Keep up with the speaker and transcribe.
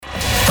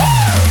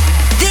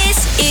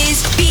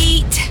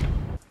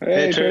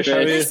Hey Trish, Trish, how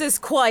are this you? is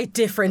quite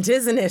different,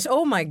 isn't it?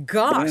 Oh my Yeah,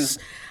 gosh.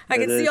 I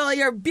It can see all is.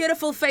 your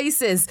beautiful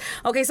faces.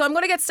 Okay, so I'm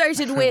going to get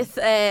started with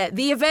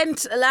the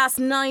event last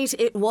night.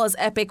 It was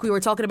epic. We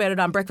were talking about it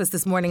on breakfast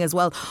this morning as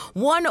well.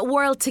 One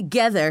World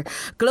Together,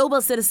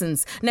 Global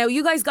Citizens. Now,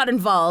 you guys got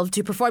involved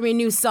to perform your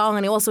new song,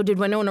 and you also did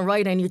Winona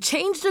Ryder, and you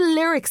changed the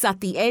lyrics at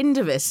the end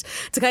of it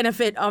to kind of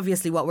fit,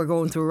 obviously, what we're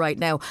going through right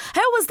now.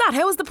 How was that?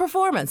 How was the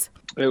performance?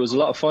 It was a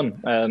lot of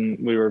fun.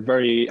 We were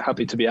very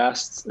happy to be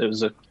asked. It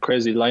was a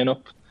crazy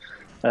lineup.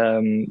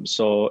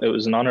 So it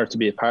was an honour to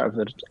be a part of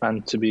it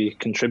and to be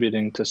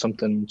contributing to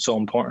something so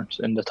important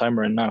in the time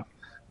we're in now.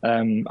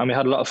 And we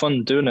had a lot of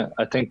fun doing it.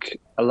 I think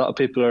a lot of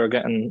people are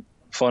getting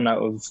fun out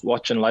of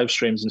watching live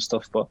streams and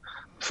stuff, but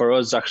for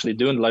us actually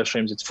doing the live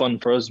streams, it's fun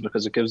for us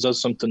because it gives us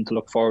something to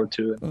look forward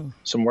to and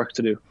some work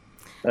to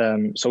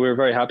do. So we were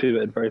very happy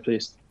with it, very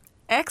pleased.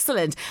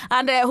 Excellent.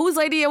 And whose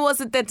idea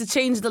was it then to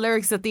change the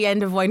lyrics at the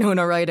end of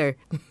Winona Ryder?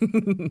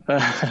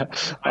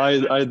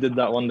 I did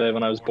that one day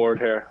when I was bored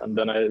here, and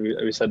then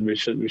we said we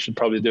should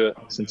probably do it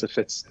since it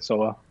fits so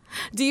well.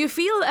 Do you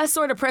feel a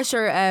sort of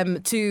pressure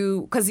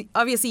because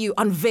obviously you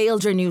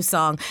unveiled your new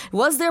song.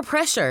 Was there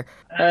pressure?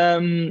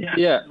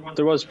 Yeah,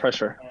 there was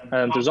pressure.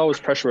 There's always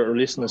pressure with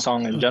releasing a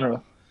song in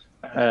general,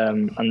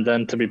 and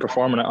then to be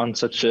performing it on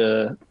such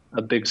a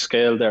big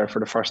scale there for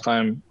the first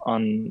time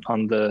on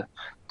the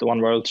One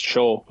World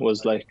show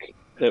was like,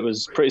 it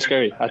was pretty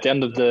scary. At the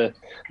end of the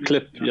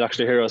clip, you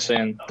actually hear us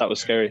saying that was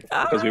scary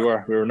because we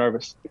were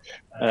nervous.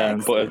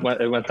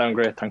 But it went down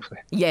great, thankfully.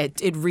 Yeah,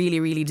 it really,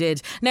 really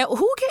did. Now,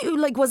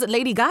 was it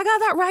Lady Gaga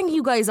that rang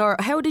you guys, or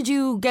how did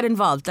you get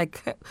involved?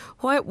 Like,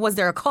 what was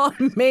there a call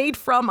made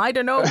from? I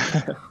don't know.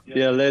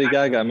 Yeah, Lady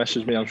Gaga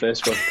messaged me on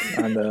Facebook,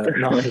 and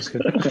no, it's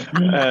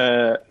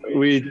good.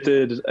 We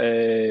did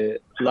a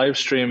live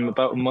stream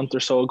about a month or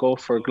so ago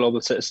for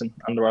Global Citizen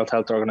and the World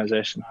Health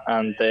Organization,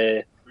 and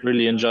they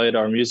really enjoyed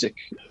our music.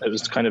 It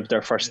was kind of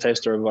their first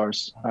taster of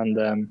ours,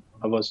 and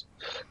of us,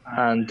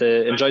 and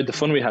they enjoyed the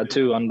fun we had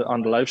too on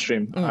the live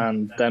stream.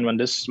 And then when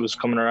this was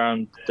coming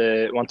around,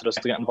 they wanted us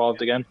to get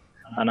involved again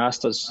and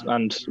asked us,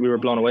 and we were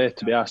blown away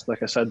to be asked.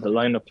 Like I said, the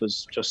lineup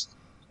was just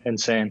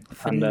insane.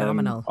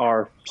 Phenomenal. And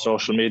our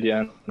social media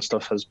and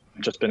stuff has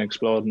just been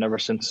exploding ever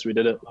since we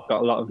did it.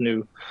 Got a lot of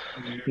new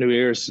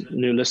ears,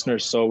 new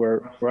listeners, so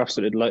we're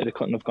absolutely delighted. It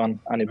couldn't have gone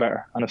any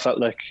better, and it felt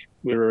like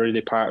we were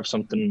really part of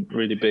something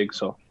really big,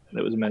 so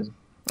it was amazing.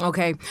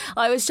 Okay.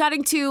 I was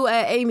chatting to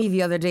Amy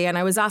the other day, and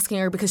I was asking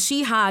her because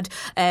she had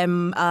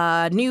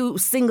a new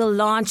single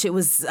launch. It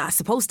was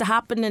supposed to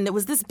happen, and it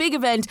was this big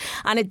event,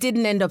 and it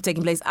didn't end up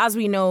taking place. As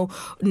we know,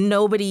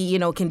 nobody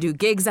can do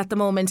gigs at the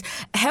moment.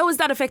 How is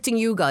that affecting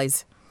you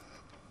guys?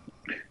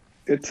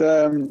 it's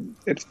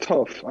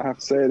tough. I have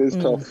to say it is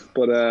tough,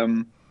 but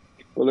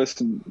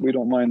listen, we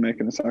don't mind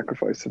making a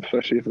sacrifice,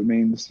 especially if it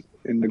means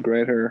in the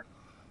greater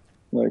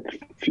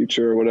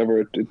future or whatever.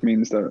 It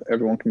means that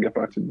everyone can get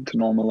back to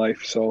normal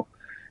life. So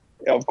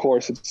of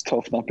course it's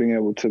tough not being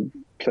able to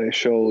play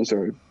shows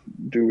or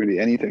do really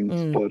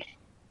anything, but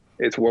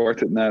it's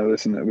worth it now.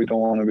 Listen, we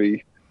don't want to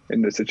be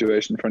in this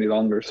situation for any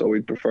longer, so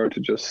we'd prefer to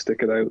just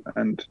stick it out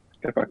and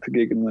get back to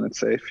gigging when it's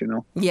safe,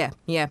 Yeah.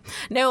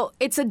 Now,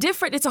 it's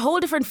a whole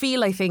different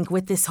feel, I think,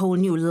 with this whole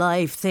new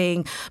live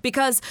thing,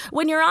 because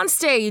when you're on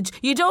stage,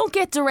 you don't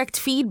get direct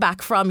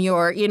feedback from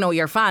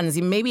your fans.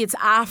 Maybe it's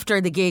after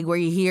the gig where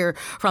you hear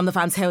from the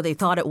fans how they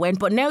thought it went,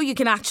 but now you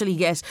can actually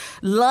get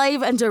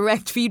live and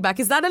direct feedback.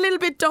 Is that a little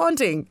bit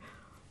daunting?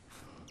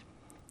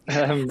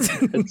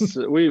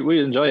 We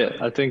enjoy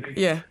it. I think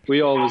Yeah.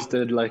 we always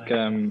did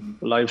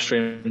live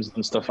streams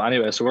and stuff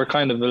anyway, so we're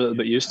kind of a little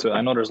bit used to it.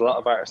 I know there's a lot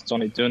of artists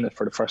only doing it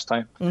for the first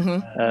time,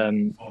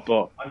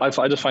 but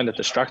I just find it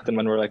distracting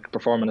when we're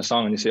performing a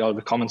song and you see all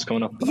the comments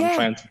coming up, and I'm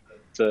trying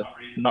to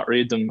not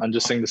read them and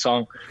just sing the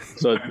song,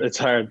 so it's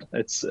hard.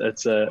 It's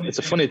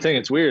a funny thing.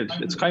 It's weird.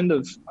 It's kind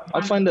of, I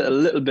find it a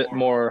little bit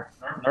more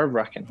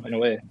nerve-wracking in a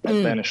way,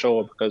 playing a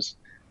show, because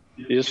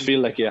you just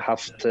feel like you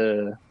have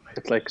to,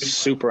 it's like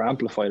super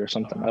amplified or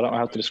something. I don't know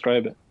how to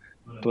describe it,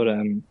 but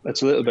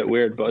it's a little bit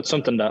weird, but it's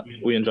something that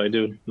we enjoy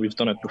doing. We've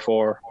done it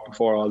before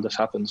all this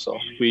happened, so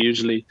we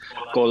usually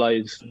go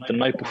live the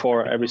night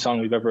before every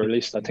song we've ever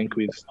released. I think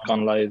we've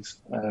gone live,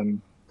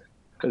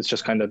 it's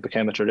just kind of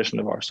became a tradition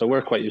of ours, so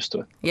we're quite used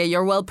to it. Yeah,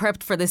 you're well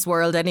prepped for this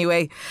world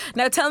anyway.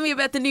 Now tell me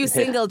about the new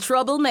single,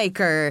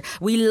 Troublemaker.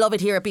 We love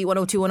it here at Beat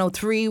 102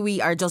 103. We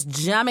are just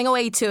jamming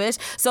away to it.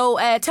 So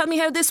tell me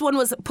how this one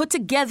was put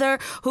together,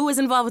 who was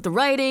involved with the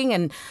writing,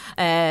 and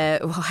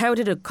how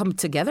did it come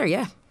together?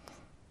 Yeah.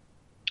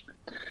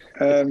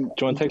 Do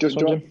you want to take this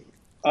one, Jim?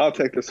 I'll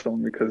take this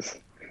one because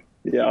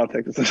I'll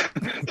take this.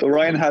 So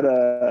Ryan had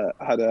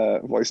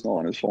a voice note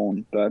on his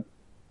phone that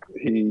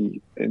he,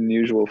 in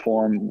usual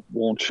form,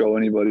 won't show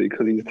anybody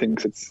because he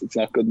thinks it's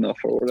not good enough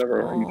or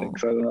whatever he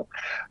thinks. I don't know.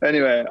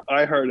 Anyway,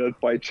 I heard it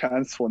by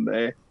chance one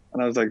day,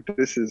 and I was like,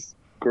 "This is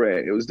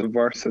great." It was the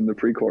verse and the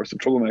pre-chorus of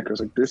Troublemaker. I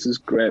was like, "This is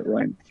great,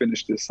 Ryan.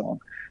 Finish this song."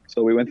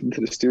 So we went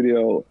into the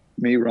studio,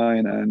 me,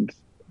 Ryan, and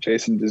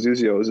Jason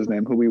DeZuzio is his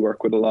name, who we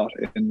work with a lot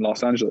in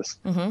Los Angeles,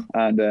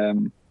 and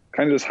kind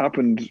of just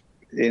happened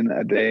in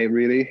a day,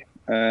 really.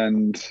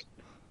 And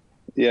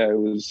yeah, it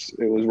was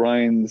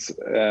Ryan's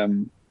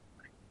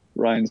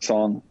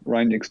song.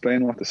 Ryan, you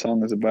explain what the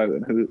song is about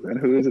and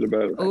who is it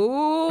about?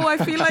 Oh, I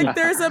feel like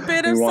there's a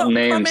bit of We want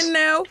something names. coming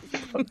now.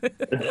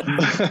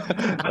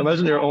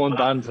 Imagine your own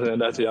band saying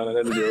that to you on an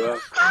interview.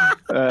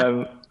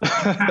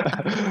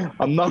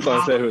 I'm not going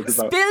to say who it's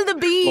about. Spill the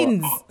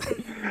beans.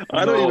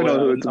 I don't even know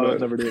who it's I would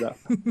about. never do that.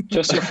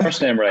 Just your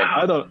first name, right?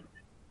 I don't.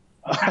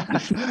 I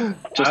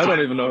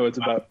don't even know who it's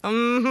about.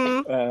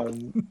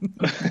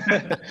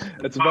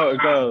 It's about a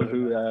girl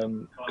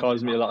who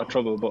caused me a lot of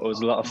trouble, but it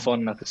was a lot of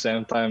fun at the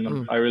same time,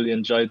 and I really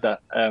enjoyed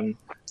that.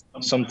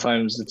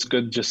 Sometimes it's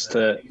good just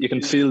you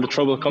can feel the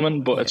trouble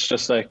coming, but it's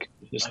just like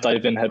just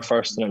dive in head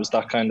first, and it was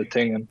that kind of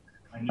thing. And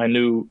I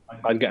knew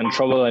I'd get in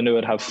trouble, I knew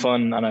I'd have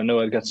fun, and I knew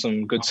I'd get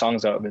some good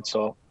songs out of it.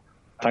 So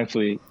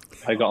thankfully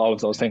I got all of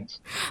those things,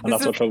 and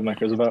that's what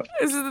Troublemaker is about.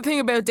 This is the thing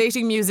about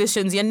dating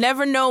musicians. You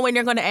never know when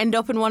you're going to end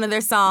up in one of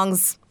their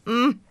songs.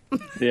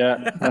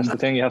 Yeah, that's the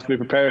thing. You have to be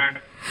prepared.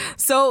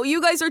 So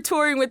you guys were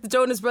touring with the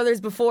Jonas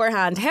Brothers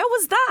beforehand. How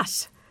was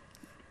that?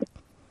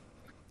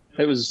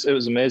 It was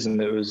amazing.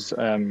 It was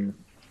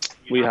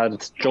we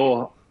had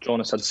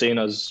Jonas had seen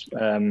us.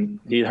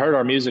 He'd heard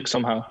our music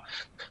somehow,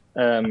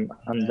 and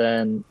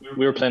then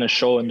we were playing a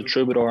show in the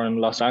Troubadour in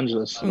Los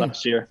Angeles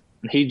last year,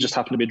 and he just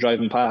happened to be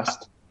driving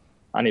past.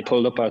 And he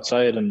pulled up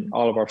outside, and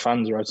all of our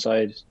fans were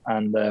outside,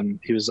 and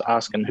he was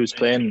asking who's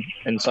playing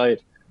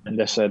inside, and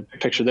they said,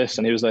 "Picture this,"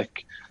 and he was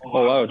like,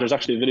 "Oh wow, there's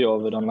actually a video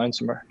of it online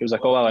somewhere." He was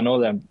like, "Oh wow, I know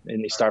them," and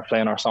he started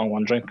playing our song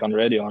 "One Drink" on the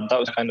radio, and that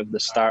was kind of the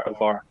start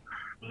of our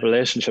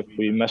relationship.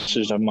 We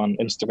messaged him on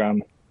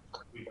Instagram,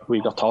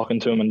 we got talking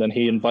to him, and then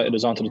he invited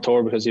us onto the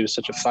tour because he was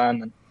such a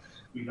fan, and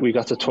we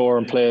got to tour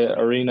and play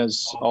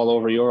arenas all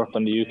over Europe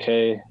and the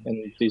UK,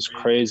 in these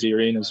crazy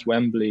arenas,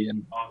 Wembley,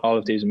 and all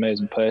of these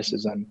amazing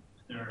places. And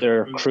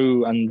their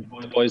crew and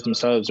the boys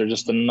themselves are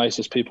just the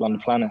nicest people on the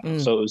planet.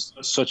 So it was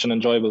such an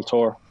enjoyable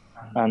tour,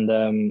 and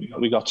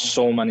we got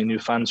so many new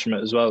fans from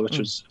it as well, which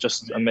was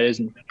just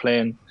amazing,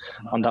 playing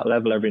on that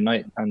level every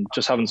night and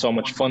just having so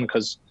much fun,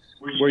 because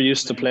we're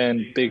used to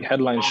playing big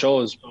headline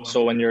shows.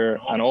 So when you're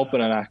an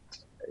opening act,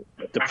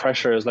 the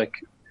pressure is like,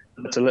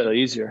 it's a little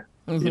easier.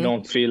 You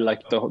don't feel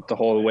like the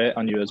whole weight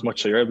on you as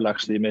much, so you're able to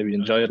actually maybe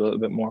enjoy it a little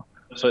bit more.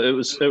 So it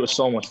was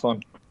so much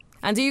fun.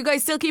 And do you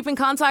guys still keep in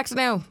contact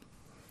now?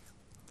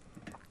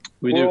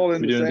 We're all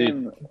in we the do same.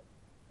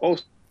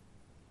 indeed.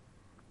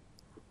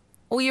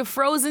 Oh, you're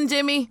frozen,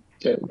 Jimmy.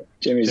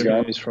 Jimmy's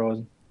gone. Jimmy's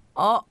frozen.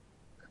 Oh,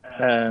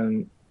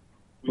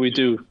 We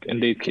do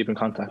indeed keep in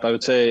contact. I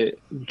would say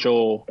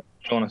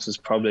Jonas is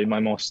probably my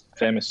most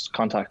famous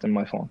contact in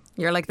my phone.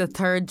 you're like the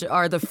third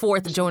or the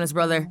fourth Jonas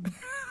brother.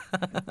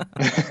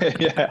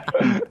 Yeah.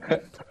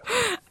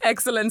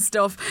 Excellent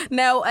stuff.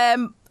 Now,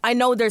 I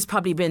know there's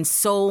probably been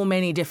so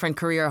many different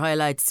career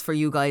highlights for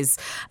you guys,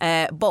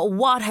 but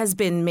what has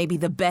been maybe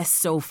the best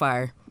so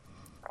far?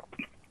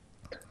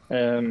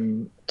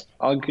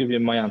 I'll give you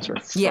my answer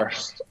first. Yeah.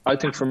 I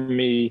think for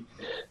me,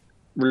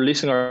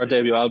 releasing our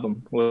debut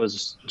album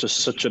was just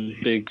such a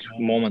big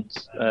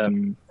moment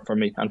for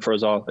me and for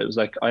us all. It was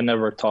like, I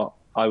never thought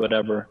I would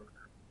ever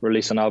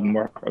release an album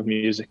of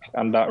music,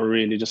 and that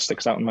really just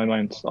sticks out in my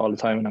mind all the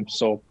time, and I'm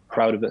so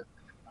proud of it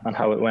and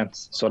how it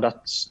went. So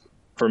that's,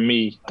 for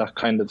me, that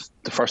kind of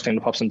the first thing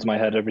that pops into my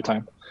head every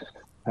time.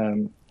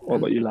 What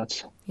about you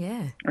lads?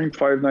 Yeah. I think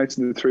 5 nights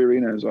in the 3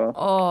 Arena as well.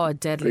 Oh,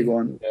 deadly. Big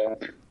one. Yeah.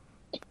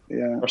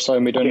 Yeah. First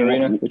time we done an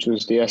arena, which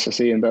was the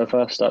SSE in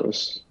Belfast. That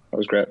was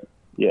great.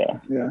 Yeah.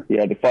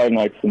 The 5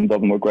 nights in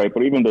Dublin were great,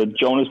 but even the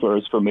Jonas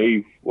Brothers for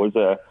me was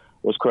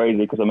crazy,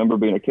 because I remember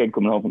being a kid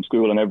coming home from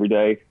school, and every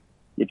day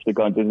you'd stick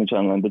on Disney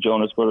Channel and the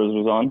Jonas Brothers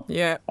was on.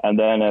 Yeah. And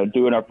then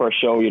doing our first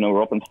show,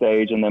 we're up on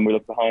stage, and then we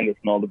look behind us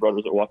and all the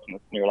brothers are watching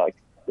us, and you're like,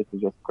 this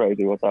is just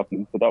crazy what's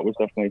happening. So that was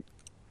definitely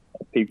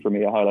a peak for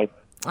me, a highlight.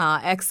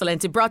 Ah,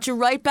 excellent. It brought you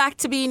right back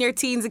to being your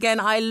teens again.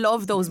 I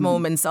love those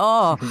moments.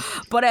 Oh,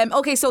 but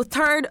okay, so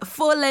third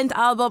full-length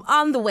album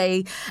on the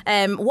way.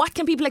 What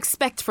can people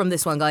expect from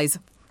this one, guys?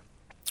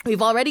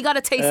 We've already got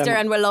a taster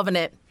and we're loving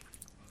it.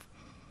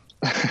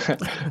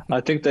 I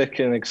think they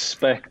can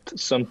expect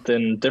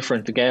something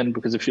different again,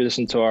 because if you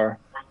listen to our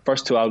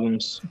first 2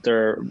 albums,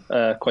 they're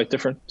quite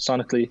different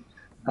sonically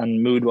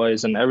and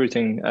mood-wise and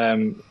everything.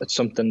 It's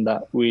something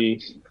that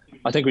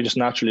I think we just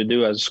naturally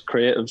do as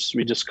creatives.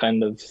 We just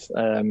kind of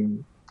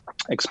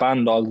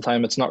expand all the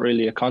time. It's not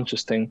really a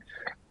conscious thing.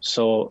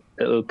 So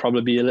it'll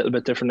probably be a little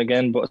bit different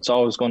again, but it's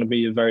always going to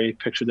be a very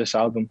picture this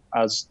album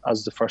as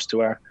the first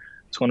 2 are.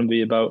 It's going to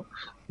be about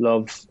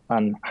love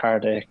and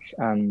heartache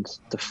and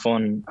the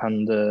fun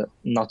and the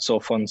not so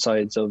fun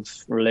sides of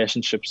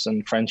relationships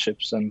and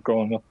friendships and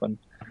growing up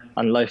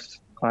and life.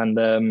 And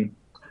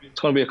it's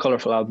going to be a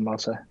colourful album, I'll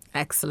say.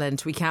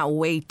 Excellent. We can't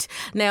wait.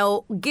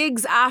 Now,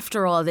 gigs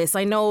after all this,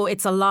 I know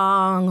it's a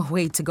long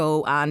way to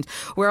go and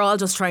we're all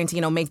just trying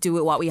to, make do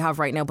with what we have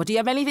right now. But do you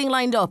have anything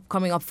lined up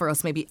coming up for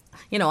us? Maybe,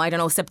 I don't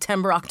know,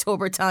 September,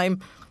 October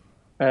time?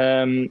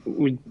 It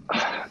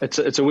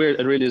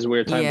really is a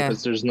weird time, Yeah.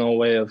 because there's no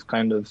way of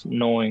kind of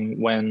knowing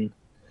when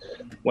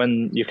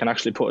when you can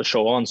actually put a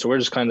show on. So we're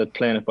just kind of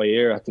playing it by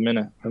ear at the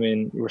minute. I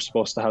mean, we're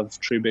supposed to have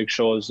 3 big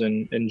shows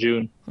in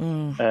June,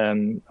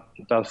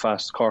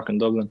 Belfast, Cork and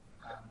Dublin.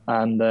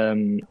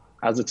 And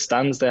as it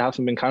stands, they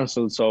haven't been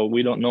cancelled, so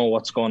we don't know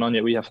what's going on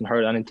yet. We haven't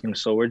heard anything,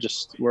 so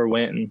we're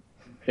waiting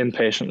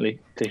impatiently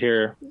to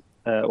hear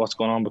what's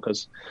going on,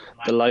 because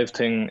the live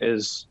thing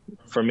is,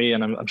 for me,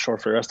 and I'm sure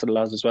for the rest of the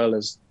lads as well,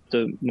 is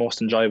the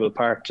most enjoyable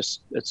part.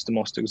 Just it's the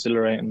most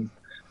exhilarating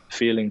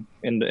feeling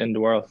in the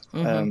world,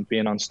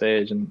 being on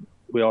stage, and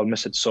we all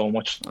miss it so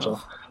much. So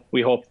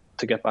we hope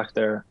to get back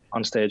there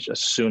on stage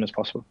as soon as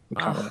possible. We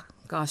can't wait.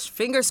 Gosh,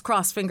 fingers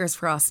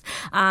crossed.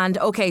 And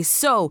okay,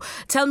 so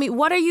tell me,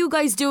 what are you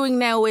guys doing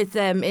now with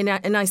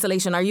in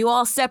isolation? Are you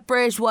all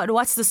separate?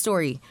 What's the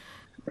story?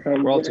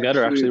 We're all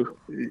together, actually.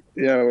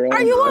 Yeah, we're all.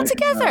 Are you all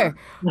together?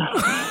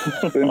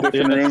 In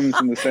different rooms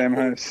in the same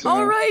house.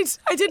 All right,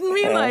 I didn't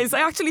realise.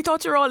 I actually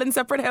thought you were all in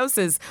separate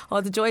houses. Oh,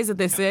 the joys of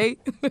this, eh?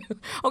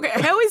 Okay,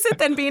 how is it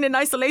then being in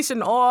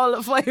isolation,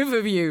 all 5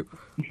 of you?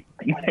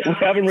 We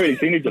haven't really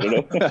seen each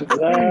other,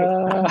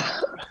 though.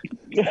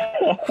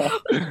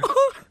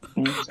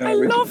 I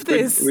love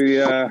this.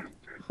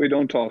 We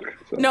don't talk.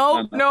 So.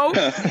 No.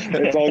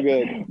 It's all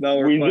good. No,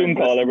 we Zoom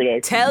call every day.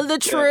 Tell the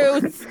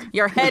truth.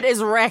 Your head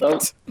is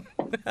wrecked.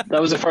 That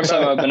was the first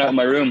time I've been out of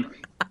my room.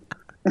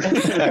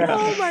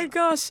 Oh my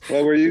gosh.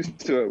 Well, we're used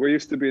to it. We're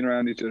used to being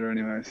around each other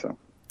anyway, so.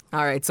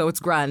 All right, so it's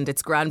grand.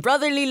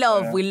 Brotherly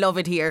love. Yeah. We love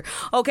it here.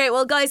 Okay,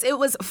 well, guys, it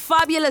was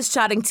fabulous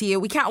chatting to you.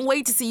 We can't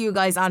wait to see you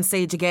guys on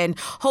stage again.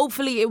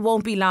 Hopefully it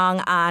won't be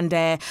long, and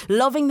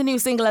loving the new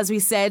single, as we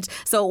said.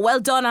 So well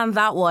done on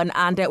that one,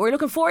 and we're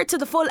looking forward to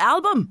the full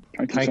album.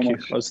 Thank you.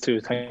 Us too.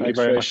 Thank you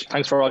very much.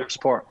 Thanks for all your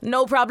support.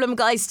 No problem,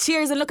 guys.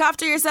 Cheers, and look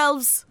after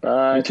yourselves.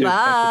 Bye.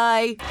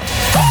 Bye.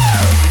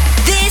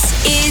 This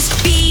is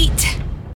Beat.